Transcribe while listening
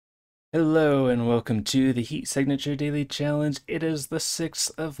Hello and welcome to the Heat Signature Daily Challenge. It is the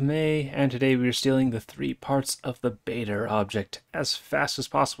 6th of May, and today we are stealing the 3 parts of the Bader object as fast as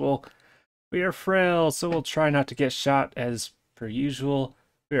possible. We are frail, so we'll try not to get shot as per usual.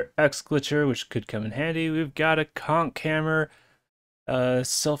 We are X-Glitcher, which could come in handy. We've got a conch hammer, a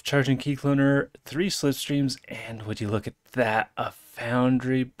self-charging key cloner, 3 slipstreams, and would you look at that, a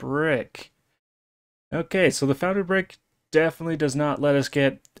foundry brick. Okay, so the foundry brick definitely does not let us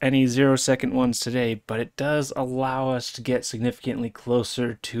get any 0-second ones today, but it does allow us to get significantly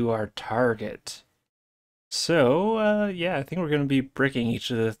closer to our target. So, yeah, I think we're going to be bricking each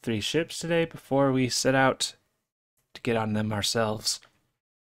of the 3 ships today before we set out to get on them ourselves.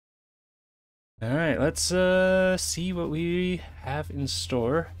 Alright, let's see what we have in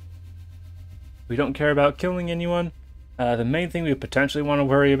store. We don't care about killing anyone. The main thing we potentially want to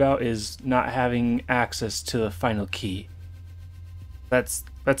worry about is not having access to the final key. That's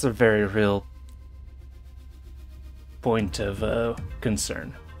a very real point of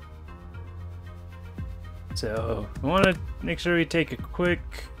concern. So we want to make sure we take a quick,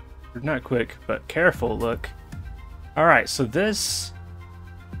 or not quick, but careful look. All right, so this,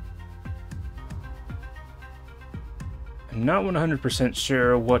 I'm not 100%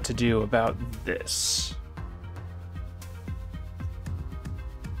 sure what to do about this.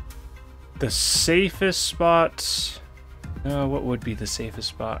 The safest spot. What would be the safest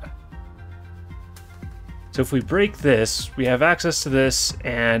spot? So if we break this, we have access to this,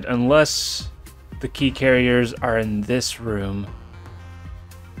 and unless the key carriers are in this room,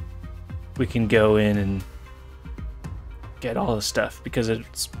 we can go in and get all the stuff, because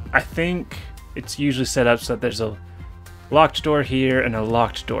I think it's usually set up so that there's a locked door here and a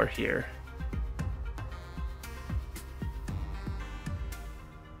locked door here.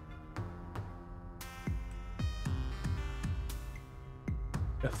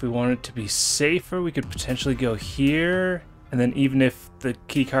 If we want it to be safer, we could potentially go here, and then even if the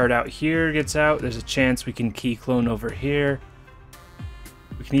key card out here gets out, there's a chance we can key clone over here.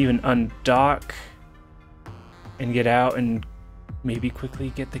 We can even undock and get out and maybe quickly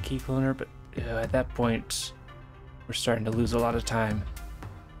get the key cloner, but at that point, we're starting to lose a lot of time.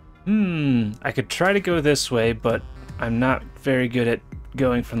 I could try to go this way, but I'm not very good at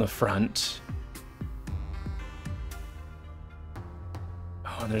going from the front.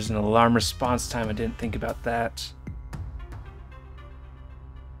 Oh, there's an alarm response time. I didn't think about that.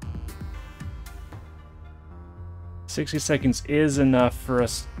 "60 seconds is enough for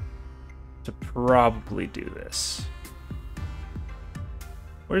us to probably do this."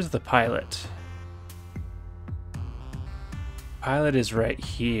 Where's the pilot? Pilot is right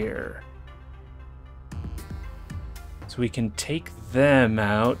here. So we can take them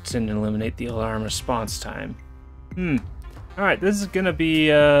out and eliminate the alarm response time. Alright, this is gonna be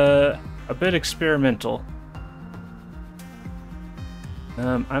a bit experimental.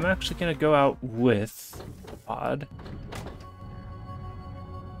 I'm actually gonna go out with the pod.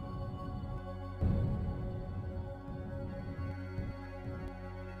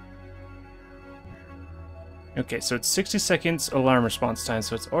 Okay, so it's 60 seconds alarm response time,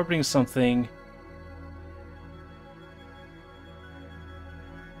 so it's orbiting something.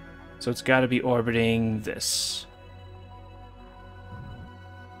 So it's gotta be orbiting this.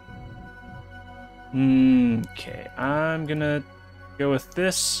 Okay, I'm gonna go with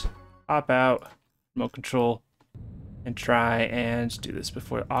this, hop out, remote control, and try and do this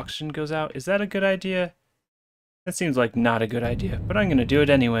before oxygen goes out. Is that a good idea? That seems like not a good idea, but I'm gonna do it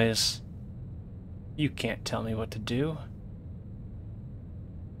anyways. You can't tell me what to do.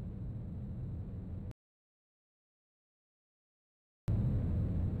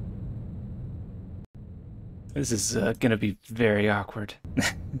 This is gonna be very awkward.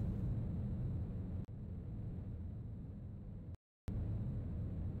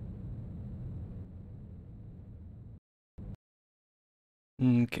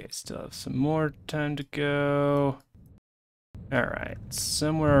 Okay, still have some more time to go. Alright,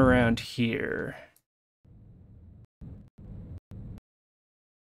 somewhere around here.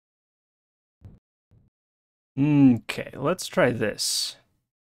 Okay, let's try this.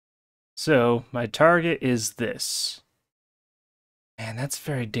 So, my target is this. Man, that's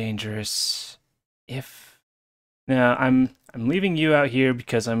very dangerous. Now, I'm leaving you out here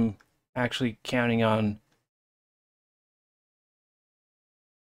because I'm actually counting on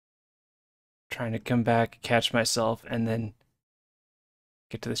trying to come back, catch myself, and then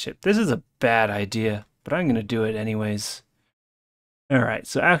get to the ship. This is a bad idea, but I'm going to do it anyways. Alright,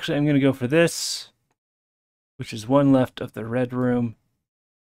 so actually I'm going to go for this, which is one left of the red room.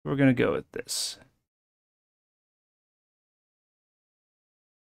 We're going to go with this.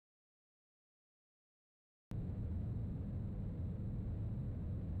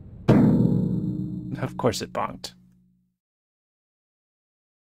 Of course it bonked.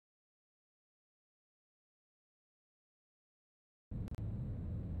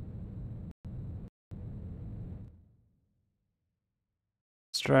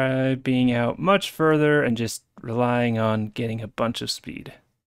 Let's try being out much further and just relying on getting a bunch of speed.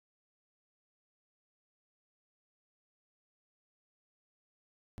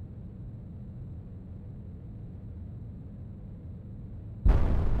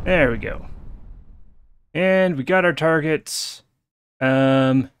 There we go. And we got our targets.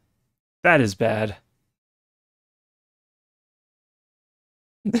 That is bad.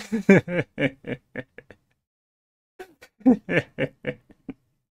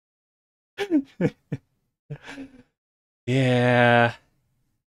 Yeah.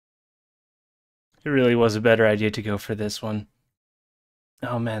 It really was a better idea to go for this one.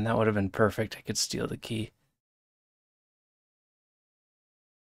 Oh man, that would have been perfect. I could steal the key.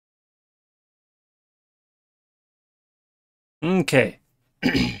 Okay.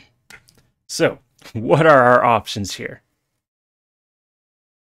 So, what are our options here?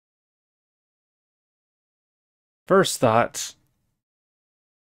 First thought,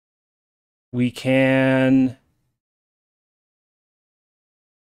 we can...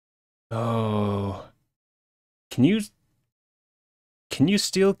 Oh. Can you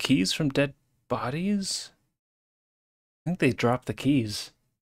steal keys from dead bodies? I think they drop the keys.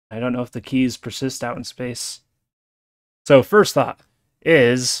 I don't know if the keys persist out in space. So first thought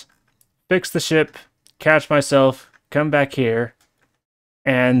is fix the ship, catch myself, come back here,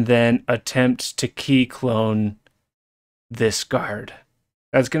 and then attempt to key clone this guard.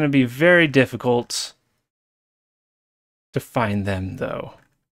 That's going to be very difficult to find them, though.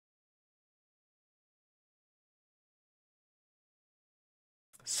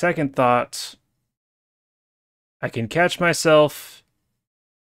 Second thought, I can catch myself,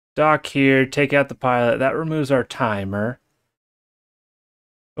 dock here, take out the pilot. That removes our timer.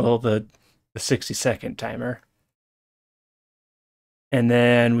 Well, the 60-second timer. And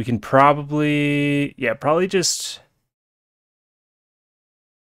then we can probably just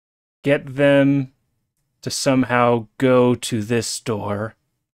get them to somehow go to this door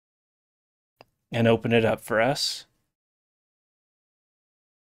and open it up for us.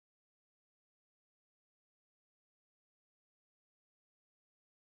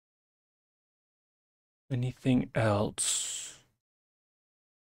 Anything else?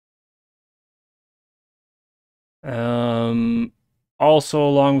 Also,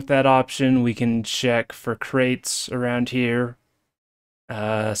 along with that option, we can check for crates around here.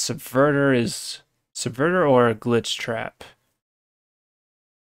 Subverter or a glitch trap?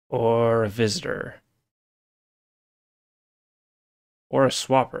 Or a visitor? Or a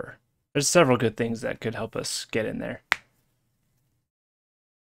swapper? There's several good things that could help us get in there.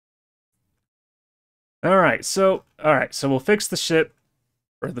 Alright, so we'll fix the ship,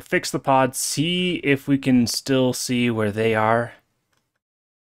 or fix the pod, see if we can still see where they are.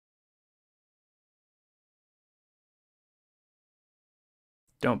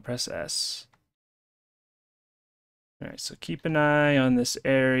 Don't press S. Alright, so keep an eye on this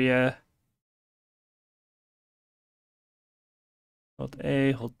area. Hold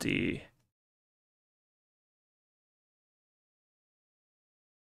A, hold D.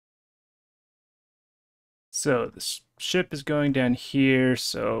 So the ship is going down here,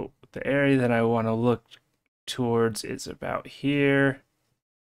 so the area that I want to look towards is about here.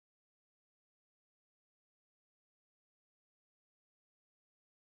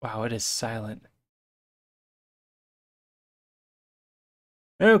 Wow, it is silent.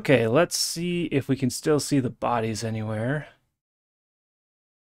 Okay, let's see if we can still see the bodies anywhere.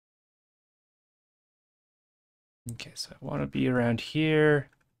 Okay, so I want to be around here.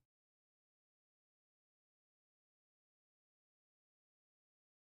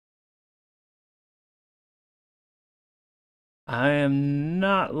 I am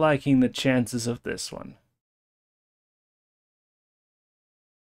not liking the chances of this one.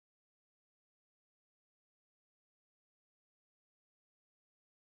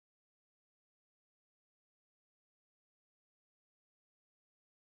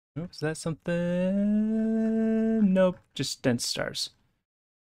 Oops, is that something? Nope, just dense stars.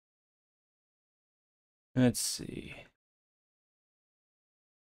 Let's see.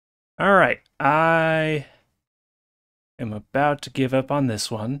 All right, I am about to give up on this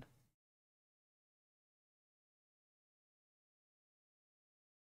one.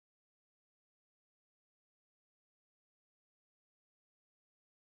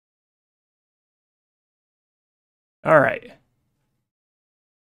 All right.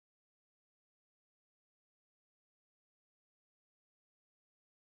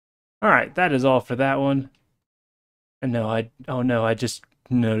 Alright, that is all for that one. And oh no, I just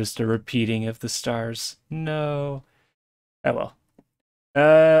noticed a repeating of the stars. No. Oh well.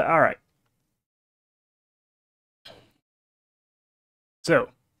 Alright. So,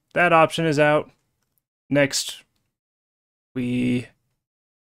 that option is out. Next, we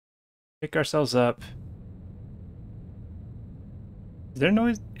pick ourselves up. Is there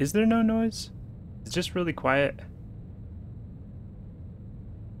noise? Is there no noise? It's just really quiet.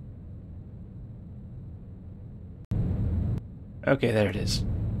 Okay, there it is.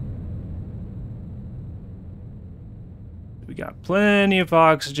 We got plenty of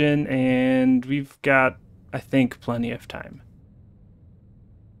oxygen, and we've got, I think, plenty of time.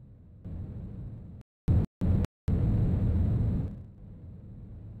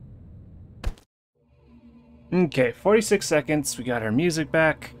 Okay, 46 seconds, we got our music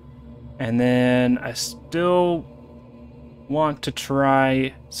back, and then I still want to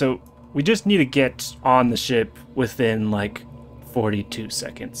try, so we just need to get on the ship within like 42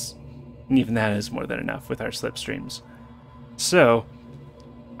 seconds, and even that is more than enough with our slipstreams. So,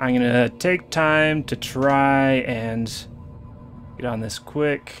 I'm gonna take time to try and get on this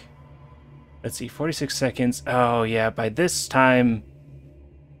quick. Let's see, 46 seconds, oh yeah, by this time,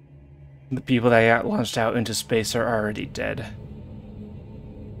 the people that got launched out into space are already dead.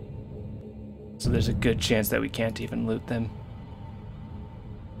 So there's a good chance that we can't even loot them.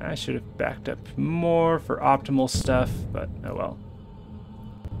 I should have backed up more for optimal stuff, but oh well.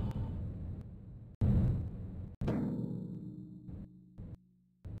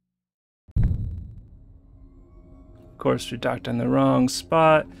 Of course, we docked on the wrong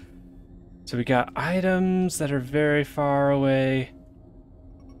spot. So we got items that are very far away.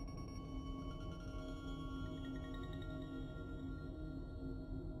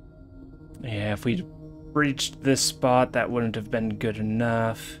 Yeah, if we'd reached this spot, that wouldn't have been good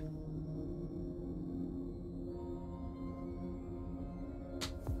enough.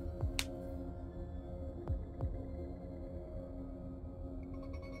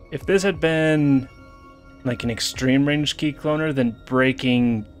 If this had been like an extreme range key cloner, then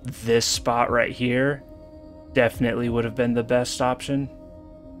breaking this spot right here definitely would have been the best option.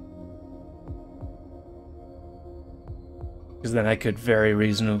 Because then I could very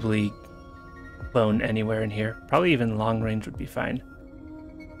reasonably clone anywhere in here. Probably even long range would be fine.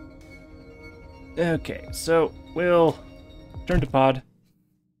 Okay, so we'll turn to pod.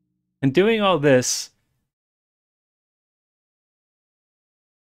 And doing all this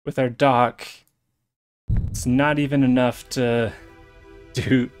with our dock, it's not even enough to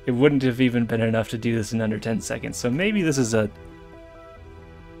do, it wouldn't have even been enough to do this in under 10 seconds. So maybe this is a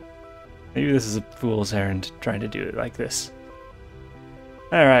fool's errand trying to do it like this.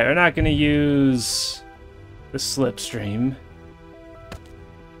 Alright, we're not going to use the slipstream.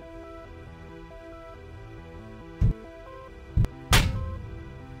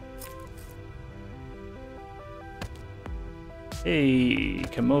 Hey,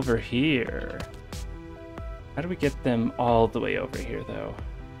 come over here. How do we get them all the way over here, though?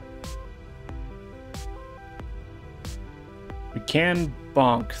 We can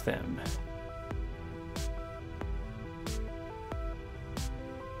bonk them.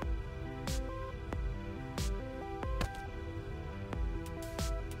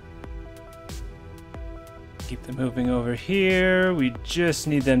 Keep them moving over here. We just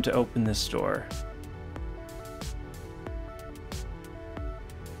need them to open this door.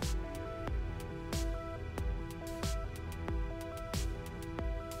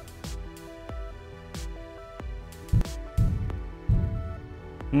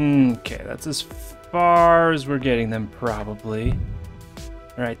 Okay, that's as far as we're getting them, probably.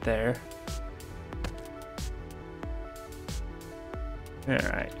 Right there.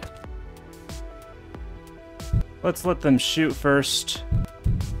 Alright. Let's let them shoot first.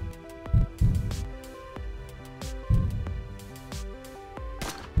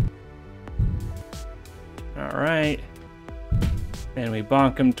 Alright. And we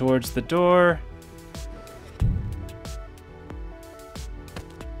bonk them towards the door.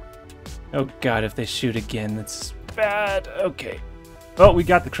 Oh god, if they shoot again, that's bad. Okay. Oh, we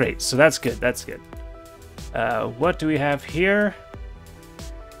got the crate, so that's good, that's good. What do we have here?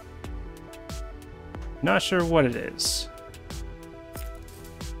 Not sure what it is.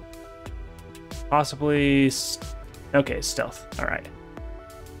 Possibly... okay, stealth. Alright.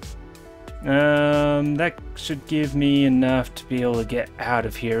 That should give me enough to be able to get out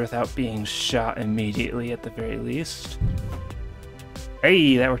of here without being shot immediately at the very least.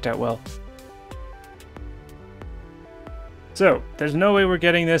 Hey, that worked out well. So, there's no way we're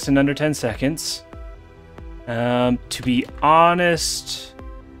getting this in under 10 seconds. To be honest,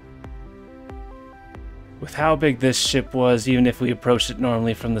 With how big this ship was, even if we approached it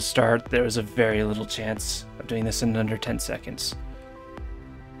normally from the start, there was a very little chance of doing this in under 10 seconds.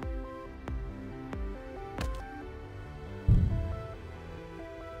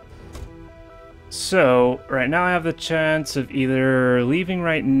 So, right now I have the chance of either leaving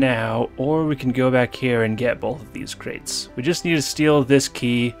right now, or we can go back here and get both of these crates. We just need to steal this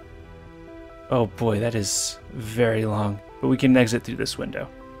key. Oh boy, that is very long. But we can exit through this window,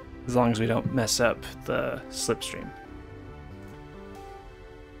 as long as we don't mess up the slipstream.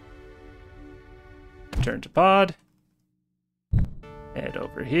 Turn to pod. Head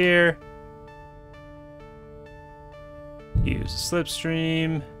over here. Use the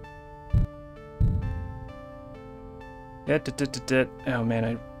slipstream. Oh man,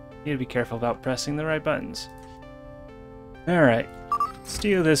 I need to be careful about pressing the right buttons. Alright,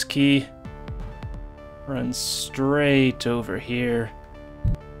 steal this key. Run straight over here.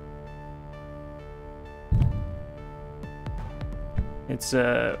 It's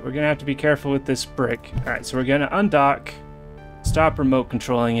we're gonna have to be careful with this brick. Alright, so we're gonna undock, stop remote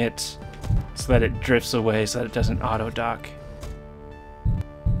controlling it so that it drifts away so that it doesn't auto dock.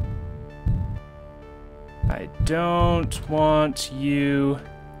 I don't want you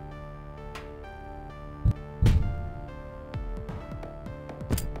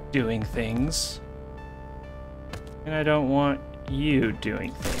doing things, and I don't want you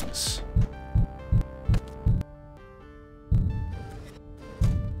doing things.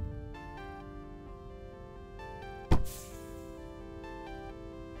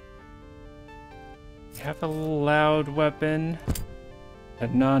 You have a loud weapon. A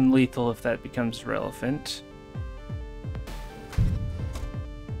non-lethal if that becomes relevant.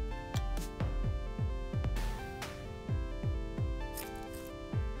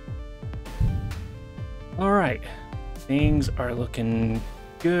 Alright, things are looking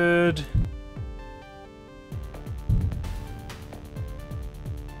good.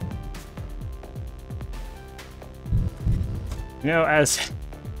 You know, as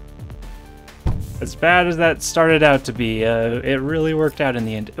bad as that started out to be, it really worked out in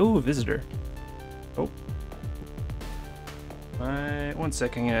the end. Ooh, visitor. Oh. One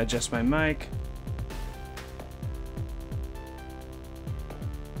second, I'm gonna adjust my mic.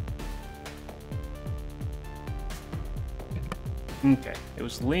 Okay, it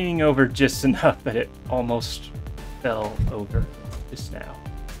was leaning over just enough that it almost fell over just now.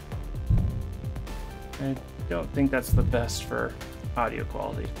 I don't think that's the best for audio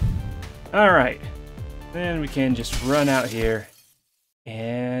quality. Alright, then we can just run out here,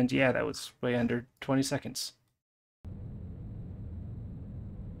 and yeah, that was way under 20 seconds.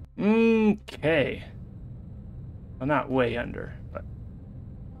 Okay. Well, not way under, but...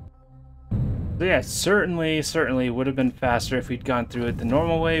 So yeah, certainly would have been faster if we'd gone through it the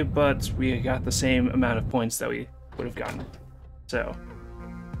normal way, but we got the same amount of points that we would have gotten. So,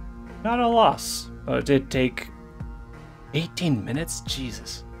 not a loss. Oh, it did take 18 minutes?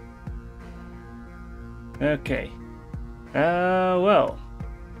 Jesus. Okay. Well.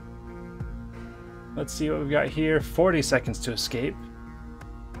 Let's see what we've got here. 40 seconds to escape.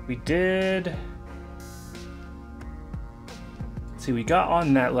 We did... See, we got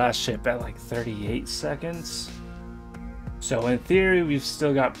on that last ship at like 38 seconds. So in theory, we've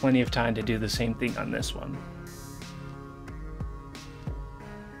still got plenty of time to do the same thing on this one.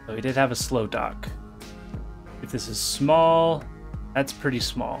 So we did have a slow dock. If this is small, that's pretty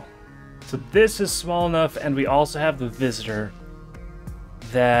small. So this is small enough, and we also have the visitor,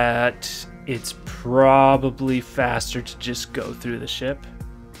 that it's probably faster to just go through the ship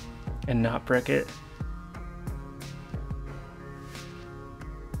and not brick it.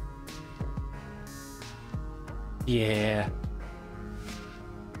 Yeah.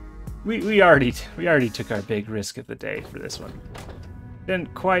 We already took our big risk of the day for this one.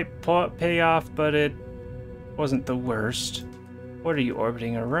 Didn't quite pay off, but it wasn't the worst. What are you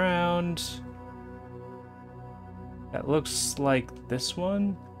orbiting around? That looks like this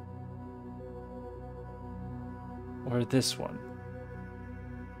one? Or this one?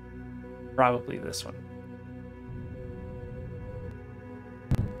 Probably this one.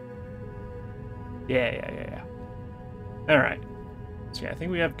 Yeah. Alright. So yeah, I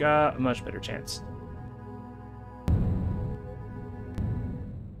think we have got a much better chance.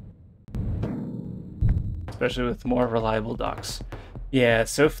 Especially with more reliable docks. Yeah,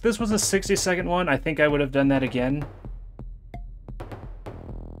 so if this was a 60-second one, I think I would have done that again.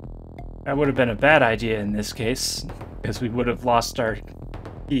 That would have been a bad idea in this case, because we would have lost our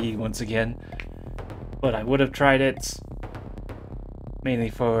key once again. But I would have tried it, mainly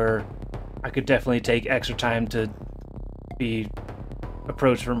for... I could definitely take extra time to be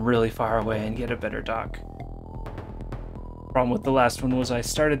approached from really far away and get a better dock. Problem with the last one was I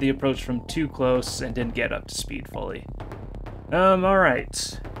started the approach from too close and didn't get up to speed fully.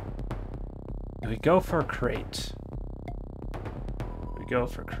 Alright. Do we go for a crate? We go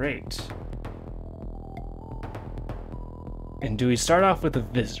for crate. And do we start off with a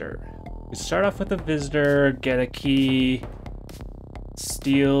visitor? We start off with a visitor, get a key,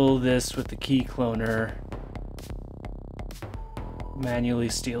 steal this with the key cloner, manually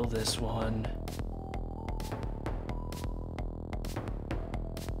steal this one.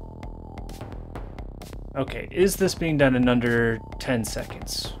 Okay, is this being done in under 10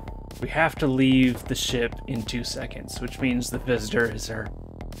 seconds? We have to leave the ship in 2 seconds, which means the visitor is our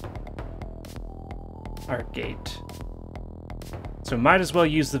gate. So might as well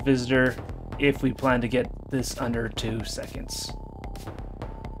use the visitor if we plan to get this under 2 seconds.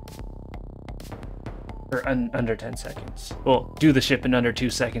 Or under 10 seconds. Well, do the ship in under 2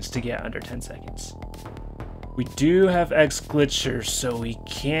 seconds to get under 10 seconds. We do have X glitcher, so we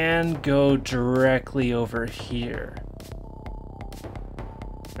can go directly over here.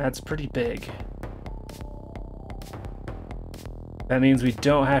 That's pretty big. That means we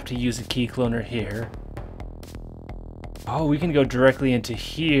don't have to use a key cloner here. Oh, we can go directly into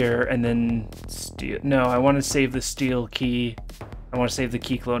here and then steal. No, I want to save the steel key. I want to save the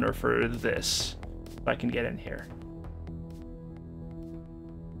key cloner for this, if I can get in here.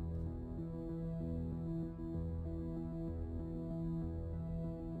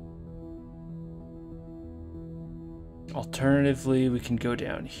 Alternatively, we can go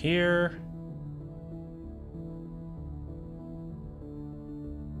down here.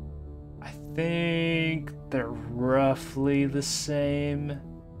 I think they're roughly the same.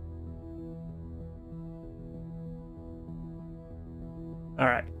 All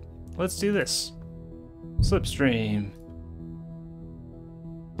right, let's do this. Slipstream.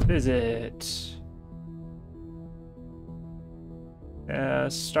 Visit.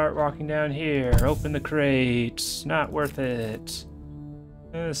 Start walking down here. Open the crate. Not worth it.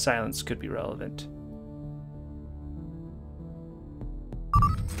 Silence could be relevant.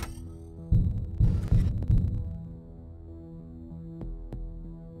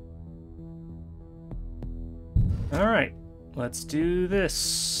 Alright, let's do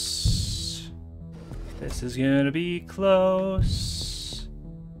this. This is gonna be close.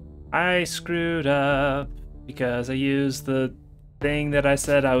 I screwed up because I used the thing that I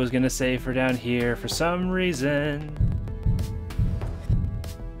said I was gonna save for down here for some reason.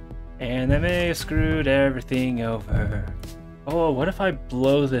 And I may have screwed everything over. Oh, what if I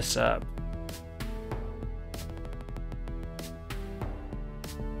blow this up?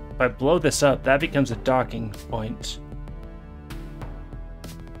 If I blow this up, that becomes a docking point.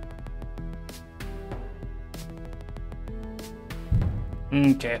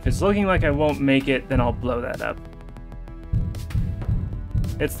 Okay, if it's looking like I won't make it, then I'll blow that up.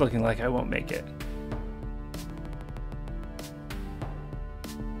 It's looking like I won't make it.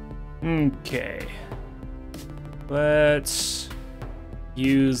 Okay. Let's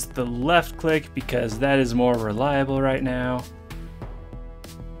use the left click because that is more reliable right now.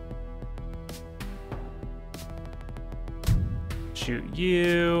 Shoot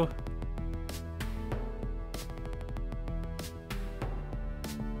you.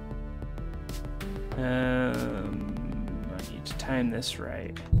 I need to time this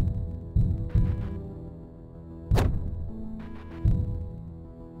right.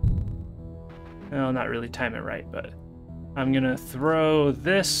 Well, not really time it right, but I'm gonna throw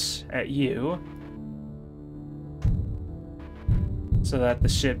this at you so that the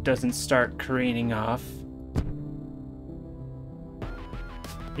ship doesn't start careening off.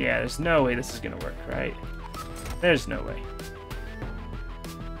 Yeah, there's no way this is gonna work, right? There's no way.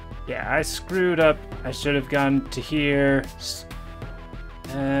 Yeah, I screwed up. I should have gone to here.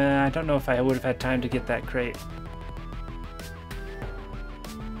 I don't know if I would have had time to get that crate.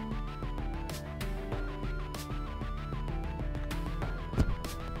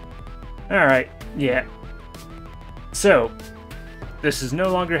 Alright, yeah. So, this is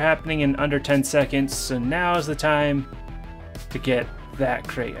no longer happening in under 10 seconds, so now is the time to get that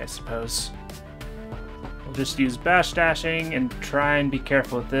crate, I suppose. We'll just use bash dashing and try and be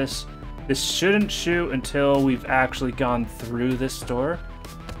careful with this. This shouldn't shoot until we've actually gone through this door.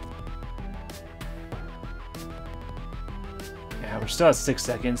 Yeah, we're still at 6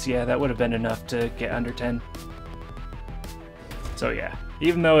 seconds. Yeah, that would have been enough to get under 10. So yeah,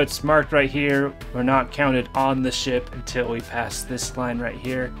 even though it's marked right here, we're not counted on the ship until we pass this line right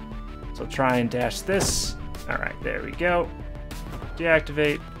here. So try and dash this. All right, there we go.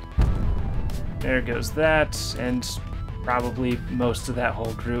 Deactivate. There goes that, and probably most of that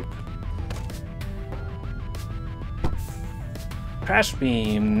whole group. crash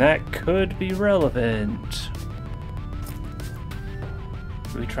beam. That could be relevant.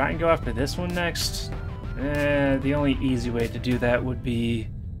 Do we try and go after this one next? The only easy way to do that would be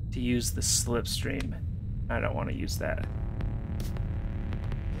to use the slipstream. I don't want to use that.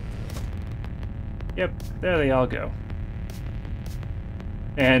 Yep, there they all go.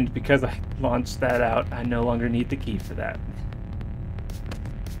 And because I launched that out, I no longer need the key for that.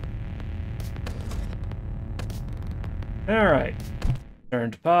 Alright.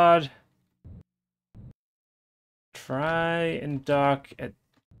 Turn to pod. Try and dock at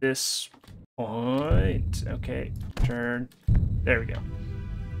this point. Okay, turn. There we go.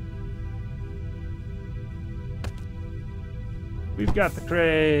 We've got the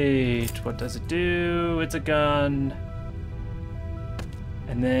crate. What does it do? It's a gun.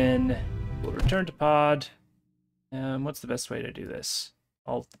 And then we'll return to pod. What's the best way to do this?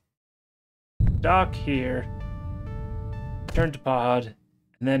 I'll dock here. Turn to pod.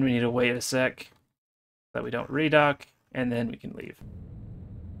 And then we need to wait a sec so that we don't redock. And then we can leave.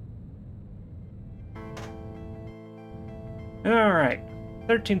 Alright.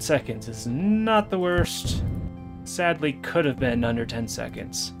 13 seconds is not the worst. Sadly, could have been under 10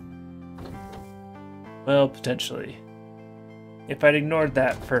 seconds. Well, potentially. If I'd ignored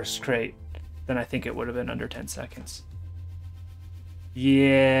that first crate, then I think it would have been under 10 seconds.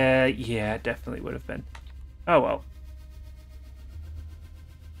 Yeah, it definitely would have been. Oh well.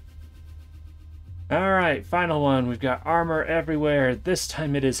 Alright, final one. We've got armor everywhere. This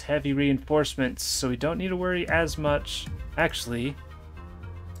time it is heavy reinforcements, so we don't need to worry as much. Actually,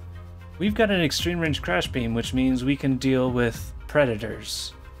 we've got an extreme range crash beam, which means we can deal with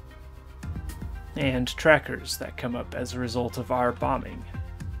predators and trackers that come up as a result of our bombing.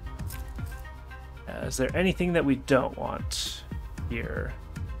 Is there anything that we don't want here?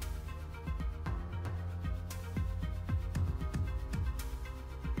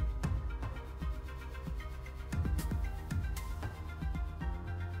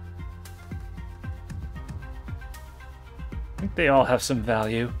 I think they all have some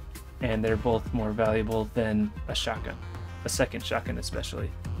value, and they're both more valuable than a shotgun. A second shotgun especially.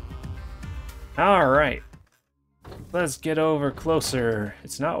 Alright. Let's get over closer.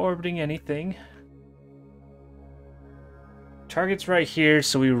 It's not orbiting anything. Target's right here,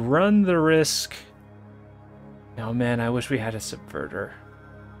 so we run the risk. Oh man, I wish we had a subverter.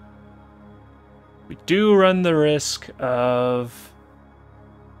 We do run the risk of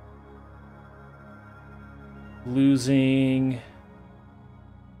losing...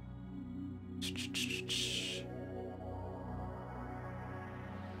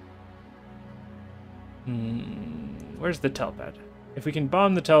 Where's the telepad? If we can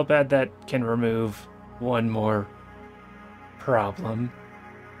bomb the telepad, that can remove one more problem.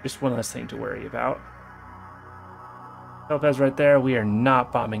 Just one less thing to worry about. Telepad's right there. We are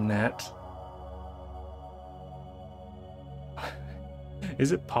not bombing that.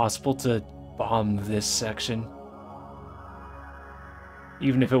 Is it possible to bomb this section?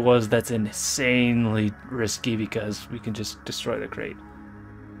 Even if it was, that's insanely risky because we can just destroy the crate.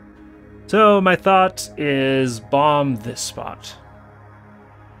 So my thought is bomb this spot.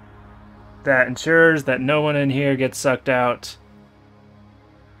 That ensures that no one in here gets sucked out.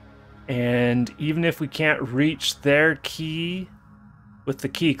 And even if we can't reach their key with the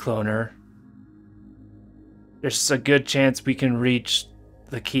key cloner, there's a good chance we can reach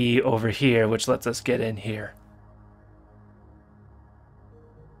the key over here, which lets us get in here.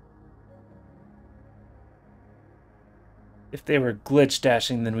 If they were glitch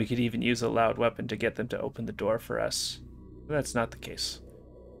dashing, then we could even use a loud weapon to get them to open the door for us. But that's not the case.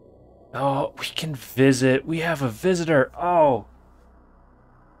 Oh, we can visit. We have a visitor. Oh.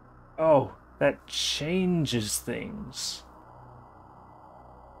 Oh, that changes things.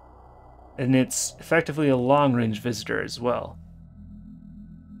 And it's effectively a long-range visitor as well.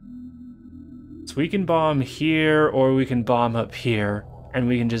 So we can bomb here, or we can bomb up here, and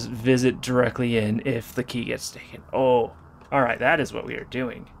we can just visit directly in if the key gets taken. Oh. Alright, that is what we are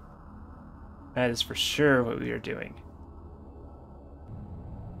doing. That is for sure what we are doing.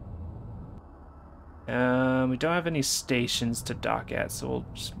 We don't have any stations to dock at, so we'll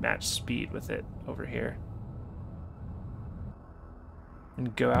just match speed with it over here.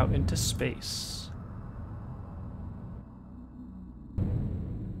 And go out into space.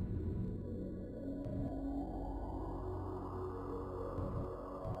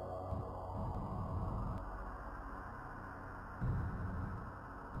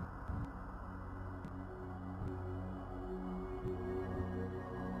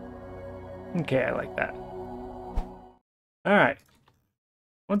 Okay, I like that. Alright.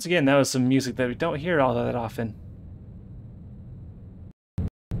 Once again, that was some music that we don't hear all that often.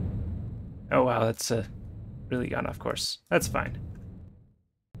 Oh wow, that's really gone off course. That's fine.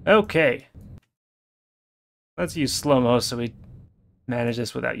 Okay. Let's use slow-mo so we manage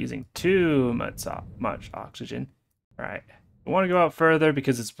this without using too much oxygen. All right. We want to go out further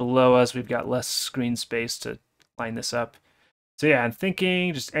because it's below us. We've got less screen space to line this up. So yeah, I'm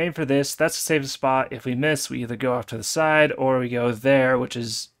thinking just aim for this. That's the safest spot. If we miss, we either go off to the side or we go there, which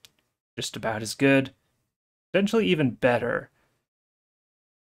is just about as good. Potentially even better.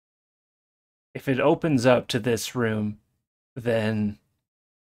 If it opens up to this room, then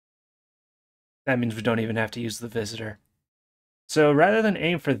that means we don't even have to use the visitor. So rather than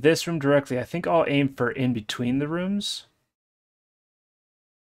aim for this room directly, I think I'll aim for in between the rooms.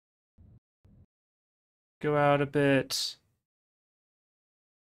 Go out a bit.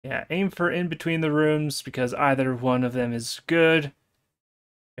 Yeah, aim for in between the rooms because either one of them is good.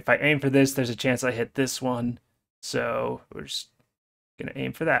 If I aim for this, there's a chance I hit this one. So we're just gonna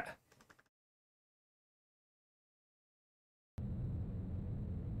aim for that.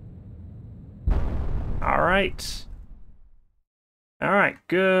 All right. All right,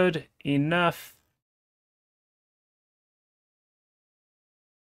 good enough.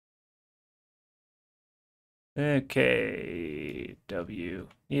 Okay, W.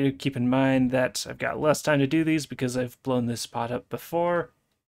 Need to keep in mind that I've got less time to do these because I've blown this spot up before.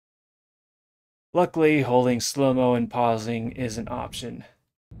 Luckily, holding slow-mo and pausing is an option.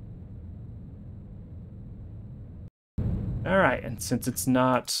 Alright, and since it's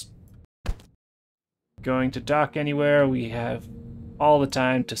not going to dock anywhere, we have all the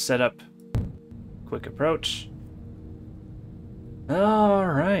time to set up quick approach.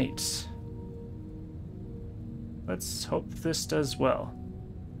 Alright. Let's hope this does well.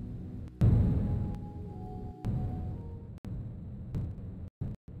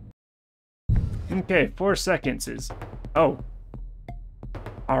 Okay, 4 seconds is... Oh.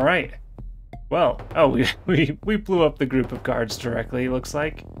 Alright. Well, oh, we blew up the group of guards directly, looks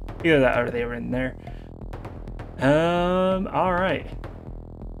like. Either that or they were in there. Alright.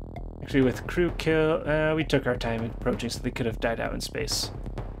 Actually, with crew kill, we took our time approaching so they could have died out in space.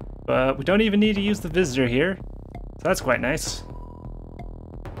 But we don't even need to use the visitor here. So that's quite nice.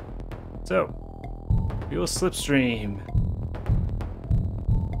 So, fuel slipstream.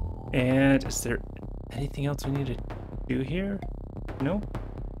 And is there anything else we need to do here? No?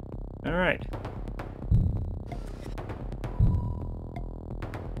 Alright.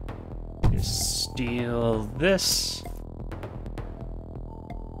 Just steal this.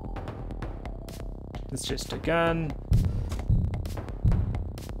 It's just a gun.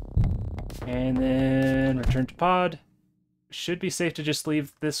 And then return to pod. Should be safe to just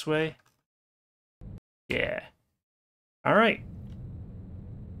leave this way. Yeah. Alright.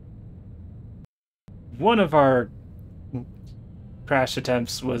 One of our crash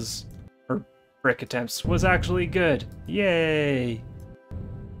attempts was, or brick attempts, was actually good. Yay!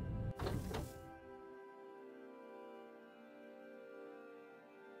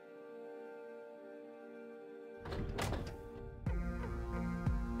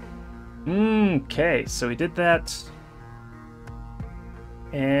 Okay, so we did that.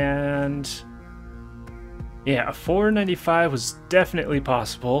 And yeah, a 495 was definitely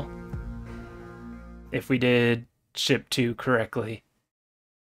possible if we did ship 2 correctly.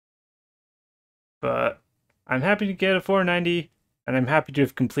 But I'm happy to get a 490, and I'm happy to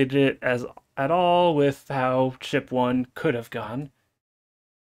have completed it as at all with how ship 1 could have gone.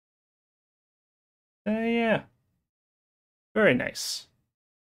 Yeah. Very nice.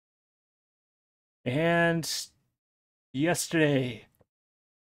 And yesterday,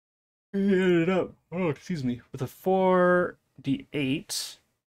 we ended up, with a 4d8. I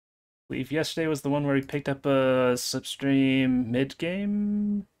believe yesterday was the one where we picked up a slipstream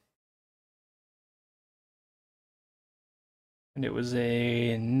mid-game. And it was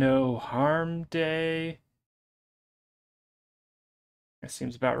a no harm day. That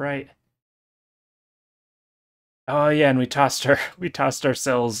seems about right. Oh yeah, and we tossed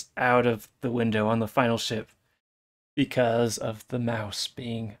ourselves out of the window on the final ship because of the mouse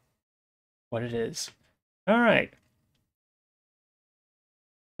being what it is. All right.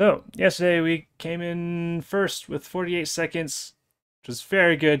 So, yesterday we came in first with 48 seconds, which was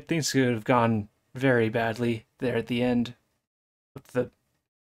very good. Things could have gone very badly there at the end with the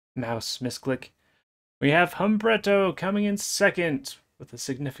mouse misclick. We have Humbretto coming in second with a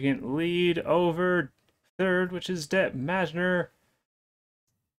significant lead over third, which is Det Majner,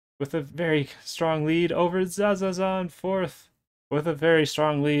 with a very strong lead over Zazaza in fourth, with a very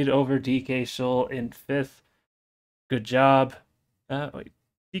strong lead over DK Scholl in fifth. Good job. DK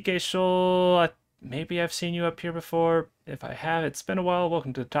Scholl, maybe I've seen you up here before. If I have, it's been a while.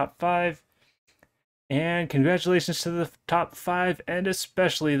 Welcome to the top 5. And congratulations to the top 5 and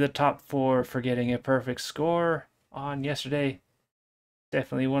especially the top 4 for getting a perfect score on yesterday.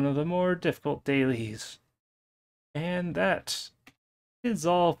 Definitely one of the more difficult dailies. And that is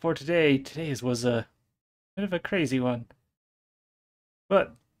all for today. Today's was a bit of a crazy one.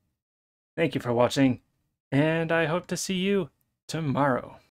 But thank you for watching, and I hope to see you tomorrow.